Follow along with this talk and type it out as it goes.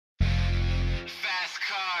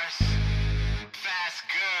cars, fast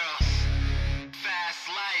girls, fast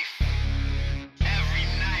life. Every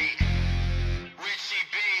night, Richie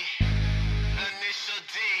B, initial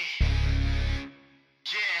D.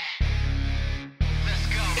 Yeah, let's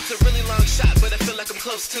go. It's a really long shot, but I feel like I'm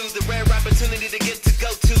close to the rare opportunity to get to go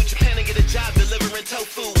to Japan and get a job delivering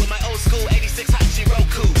tofu with my old school 86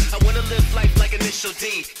 Hachiroku. I wanna live life like initial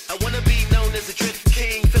D. I wanna be known as a drift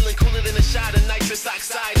king, feeling cooler than a shot of nitrous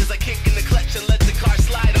oxide as I kick in the clutch and let the car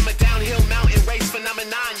slide. I'm a downhill mountain race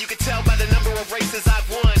phenomenon. You can tell by the number of races I've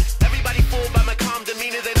won. Everybody fooled by my calm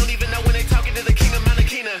demeanor. They don't even know when they talking to the king of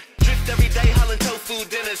Manakina. Drift every day, hauling tofu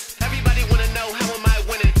dinners. Everybody wanna know how am I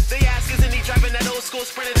winning. They ask, isn't he driving that old school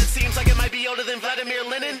Sprinter that seems like it might be older than Vladimir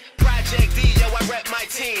Lenin? Project D, yo, I rep my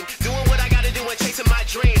team, doing what I gotta do and chasing my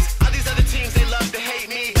dreams. All these other teams, they love to hate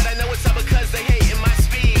me, but I know it's all because they hating my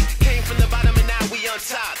speed. Came from the bottom and now we on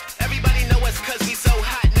top. Everybody know us cause we so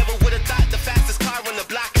hot. Never would've thought the fastest car on the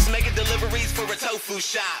block is making deliveries for a tofu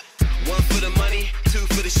shop. One for the money, two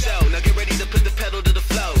for the show. Now get ready to put the pedal to the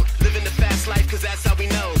flow. Living the fast life cause that's how we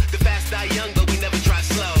know. The fast die young but we never drive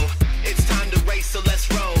slow. It's time to race so let's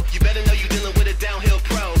roll. You better know you dealing with a downhill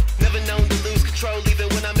pro. Never known to lose control. Even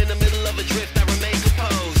when I'm in the middle of a drift I remain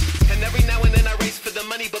composed. And every now and then I race for the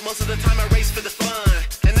money, but most of the time I race for the fun.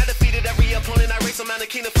 And I defeated every opponent. I race on Mount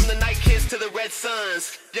Akina from the Night Kids to the Red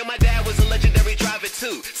Suns. Yo, my dad was a legendary driver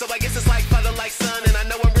too, so I guess it's like father like son. And I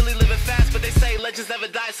know